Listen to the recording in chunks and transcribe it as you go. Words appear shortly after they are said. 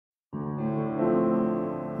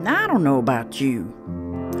Now, I don't know about you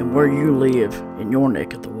and where you live in your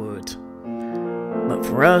neck of the woods, but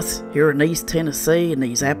for us here in East Tennessee and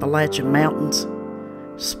these Appalachian Mountains,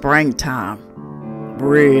 springtime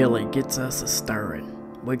really gets us a-stirring.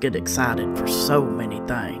 We get excited for so many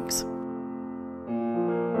things.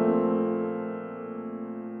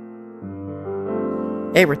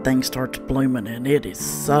 Everything starts blooming and it is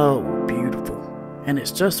so beautiful. And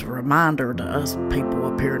it's just a reminder to us people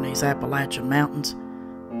up here in these Appalachian Mountains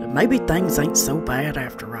that maybe things ain't so bad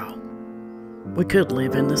after all. We could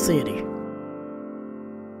live in the city.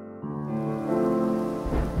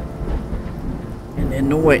 And then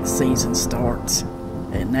the wet season starts,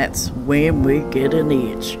 and that's when we get an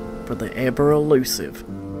itch for the ever-elusive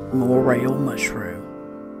Morel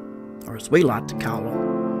mushroom, or as we like to call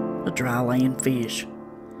them, a dryland fish.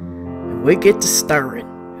 And we get to stirring,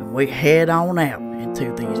 and we head on out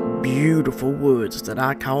into these beautiful woods that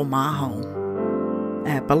I call my home,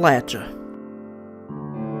 Appalachia.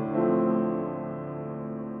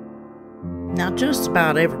 Now just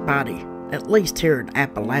about everybody, at least here in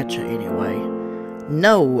Appalachia anyway,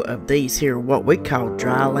 know of these here what we call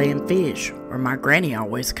dryland fish, or my granny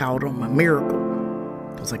always called them a miracle,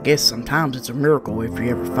 because I guess sometimes it's a miracle if you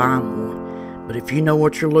ever find one, but if you know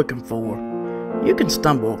what you're looking for, you can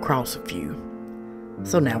stumble across a few.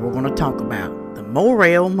 So now we're going to talk about the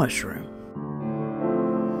Morel mushroom.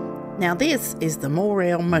 Now this is the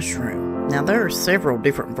Morel mushroom. Now there are several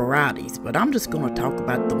different varieties, but I'm just going to talk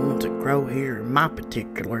about the ones that grow here in my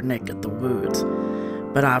particular neck of the woods.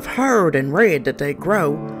 But I've heard and read that they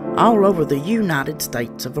grow all over the United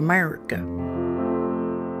States of America.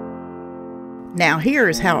 Now here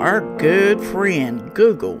is how our good friend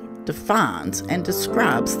Google defines and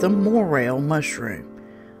describes the Morel mushroom.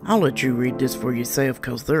 I'll let you read this for yourself,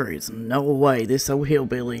 because there is no way this old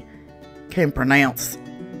hillbilly can pronounce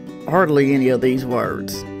hardly any of these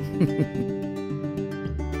words.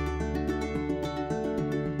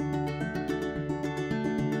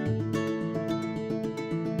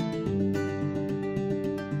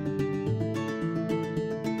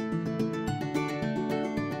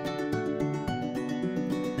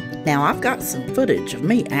 Now I've got some footage of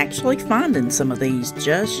me actually finding some of these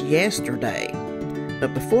just yesterday.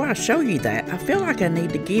 But before I show you that, I feel like I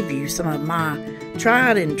need to give you some of my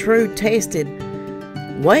tried and true tested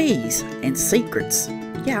ways and secrets.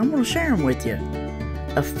 Yeah, I'm going to share them with you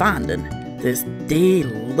of finding this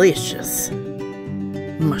delicious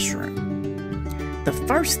mushroom. The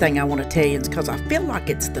first thing I want to tell you is, because I feel like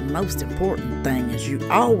it's the most important thing, is you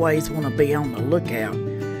always want to be on the lookout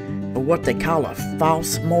for what they call a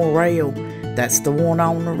false morel. That's the one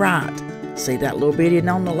on the right. See that little bitty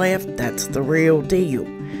on the left? That's the real deal.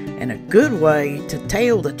 And a good way to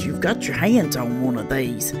tell that you've got your hands on one of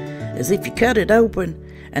these is if you cut it open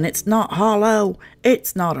and it's not hollow,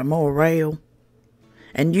 it's not a morel.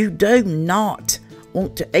 And you do not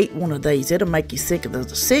want to eat one of these. It'll make you sick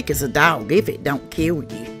as a dog if it don't kill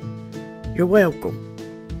you. You're welcome.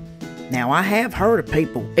 Now I have heard of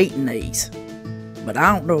people eating these, but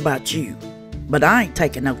I don't know about you. But I ain't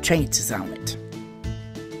taking no chances on it.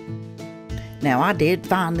 Now, I did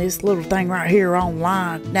find this little thing right here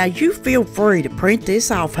online. Now, you feel free to print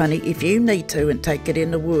this off, honey, if you need to, and take it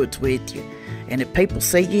in the woods with you. And if people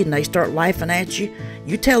see you and they start laughing at you,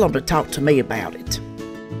 you tell them to talk to me about it.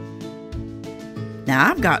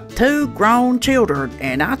 Now, I've got 2 grown children,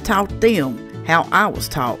 and I taught them how I was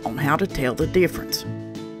taught on how to tell the difference.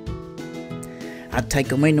 I'd take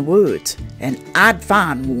them in the woods, and I'd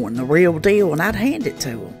find one, the real deal, and I'd hand it to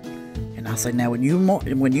them. And I say, now when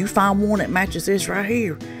you find one that matches this right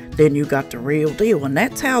here, then you got the real deal. And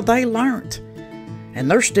that's how they learned. And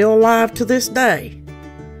they're still alive to this day.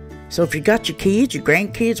 So if you got your kids, your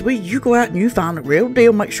grandkids with you, go out and you find the real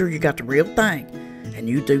deal, make sure you got the real thing. And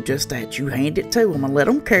you do just that. You hand it to them and let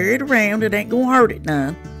them carry it around. It ain't going to hurt it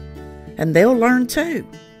none. And they'll learn too.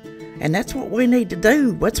 And that's what we need to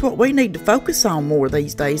do. That's what we need to focus on more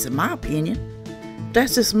these days, in my opinion.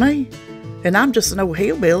 That's just me. And I'm just an old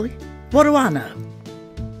hillbilly. What do I know?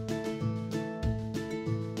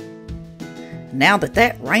 Now that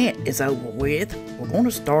that rant is over with, we're going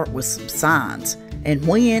to start with some signs. And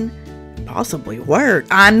when, possibly where.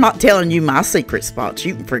 I'm not telling you my secret spots.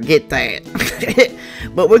 You can forget that.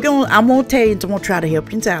 But I'm going to tell you, I'm going to try to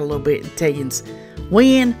help you out a little bit and tell you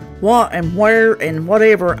when, what, and where, and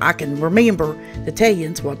whatever I can remember to tell you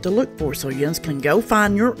what to look for, so you can go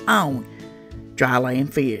find your own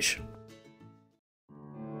dryland fish.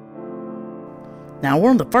 Now,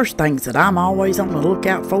 one of the first things that I'm always on the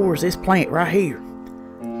lookout for is this plant right here.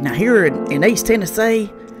 Now, here in East Tennessee,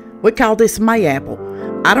 we call this mayapple.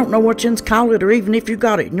 I don't know what you call it, or even if you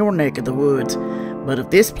got it in your neck of the woods, But if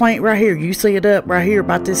this plant right here, you see it up right here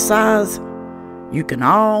about this size, you can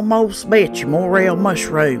almost bet your morel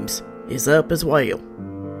mushrooms is up as well.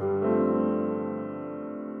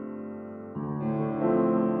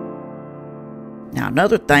 Now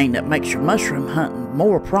another thing that makes your mushroom hunting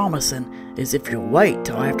more promising is if you'll wait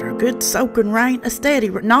till after a good soaking rain, a steady,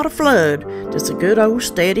 not a flood, just a good old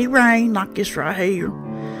steady rain like this right here.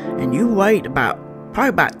 And you wait probably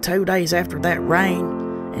about 2 days after that rain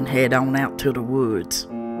and head on out to the woods.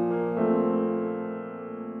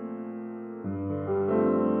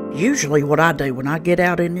 Usually what I do when I get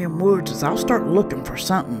out in them woods is I'll start looking for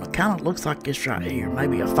something that kind of looks like this right here,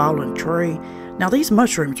 maybe a fallen tree. Now these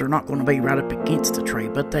mushrooms are not going to be right up against the tree,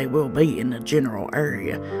 but they will be in the general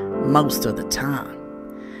area most of the time.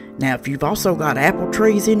 Now if you've also got apple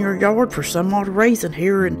trees in your yard for some odd reason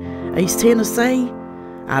here in East Tennessee,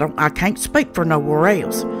 I can't speak for no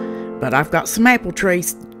Morels, but I've got some apple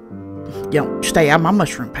trees, stay out of my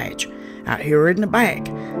mushroom patch out here in the back.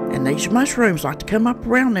 And these mushrooms like to come up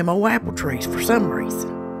around them old apple trees for some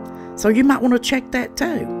reason. So you might want to check that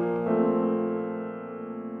too.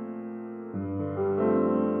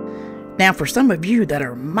 Now for some of you that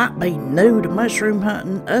might be new to mushroom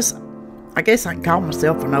hunting, I guess I can call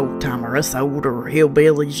myself an old timer, us older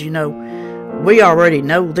hillbillies, we already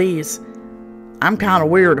know this. I'm kind of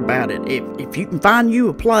weird about it. If you can find you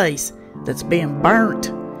a place that's been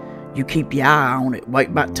burnt, you keep your eye on it. Wait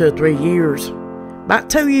about 2 or 3 years. About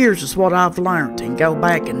 2 years is what I've learned, and go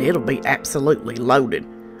back and it'll be absolutely loaded.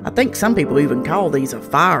 I think some people even call these a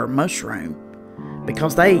fire mushroom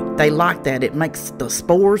because they like that. It makes the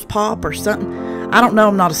spores pop or something. I don't know,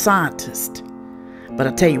 I'm not a scientist. But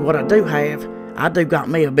I tell you what I do have. I do got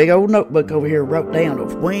me a big old notebook over here wrote down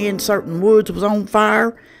of when certain woods was on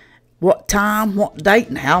fire, what time, what date,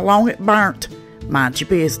 and how long it burnt. Mind your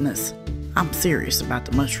business. I'm serious about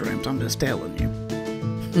the mushrooms, I'm just telling you.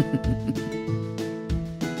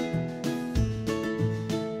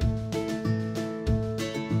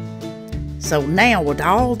 So now with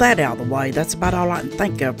all that out of the way, that's about all I can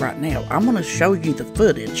think of right now. I'm going to show you the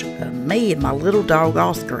footage of me and my little dog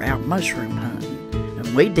Oscar out mushroom hunting.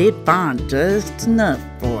 And we did find just enough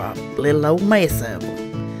for a little old mess of them.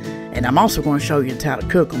 And I'm also going to show you how to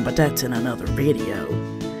cook them, but that's in another video.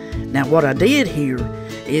 Now what I did here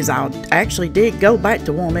is I actually did go back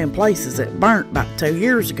to one of them places that burnt about 2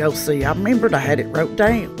 years ago. See, I remembered I had it wrote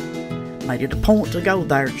down. Made it a point to go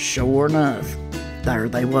there, sure enough, there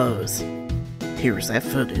they was. Here's that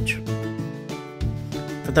footage.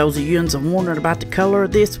 For those of you who's wondering about the color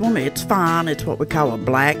of this one, it's fine. It's what we call a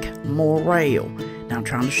black morel. Now I'm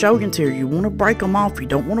trying to show you here. You want to break them off. You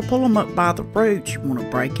don't want to pull them up by the roots. You want to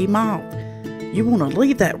break them off. You want to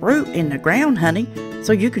leave that root in the ground, honey,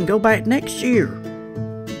 so you can go back next year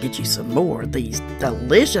and get you some more of these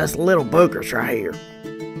delicious little boogers right here.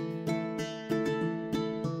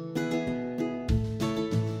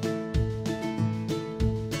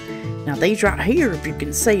 Now these right here, if you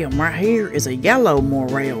can see them right here, is a yellow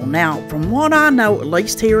morel. Now from what I know, at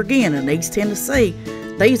least here again in East Tennessee,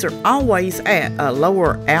 these are always at a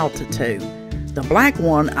lower altitude. The black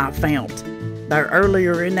one I found there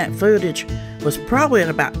earlier in that footage was probably at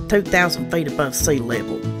about 2,000 feet above sea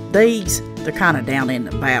level. These, they're kind of down in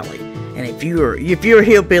the valley. And if you're a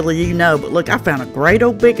hillbilly, you know, but look, I found a great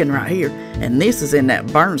old big one right here. And this is in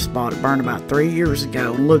that burn spot. It burned about 3 years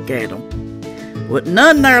ago. Look at them. Wasn't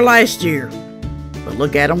none there last year, but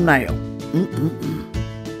look at them now.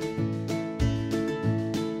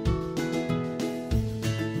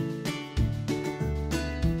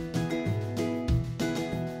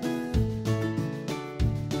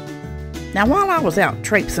 Now while I was out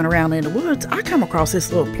traipsing around in the woods, I come across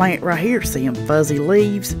this little plant right here. See them fuzzy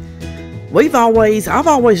leaves? I've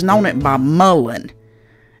always known it by mullein.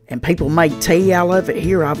 And people made tea out of it.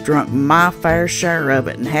 Here I've drunk my fair share of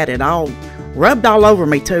it and had it all rubbed all over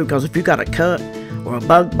me too, because if you got a cut or a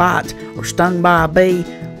bug bite or stung by a bee,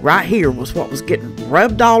 right here was what was getting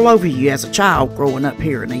rubbed all over you as a child growing up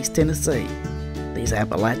here in East Tennessee, these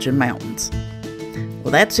Appalachian Mountains.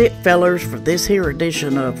 Well, that's it, fellers, for this here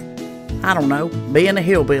edition of, I don't know, being a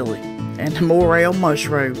hillbilly and the morel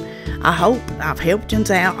mushroom. I hope I've helped you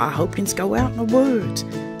out. I hope you go out in the woods.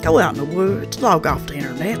 Go out in the woods, log off the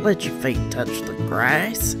internet, let your feet touch the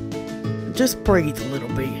grass. Just breathe a little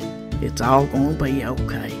bit. It's all gonna be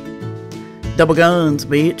okay. Double guns,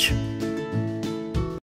 bitch.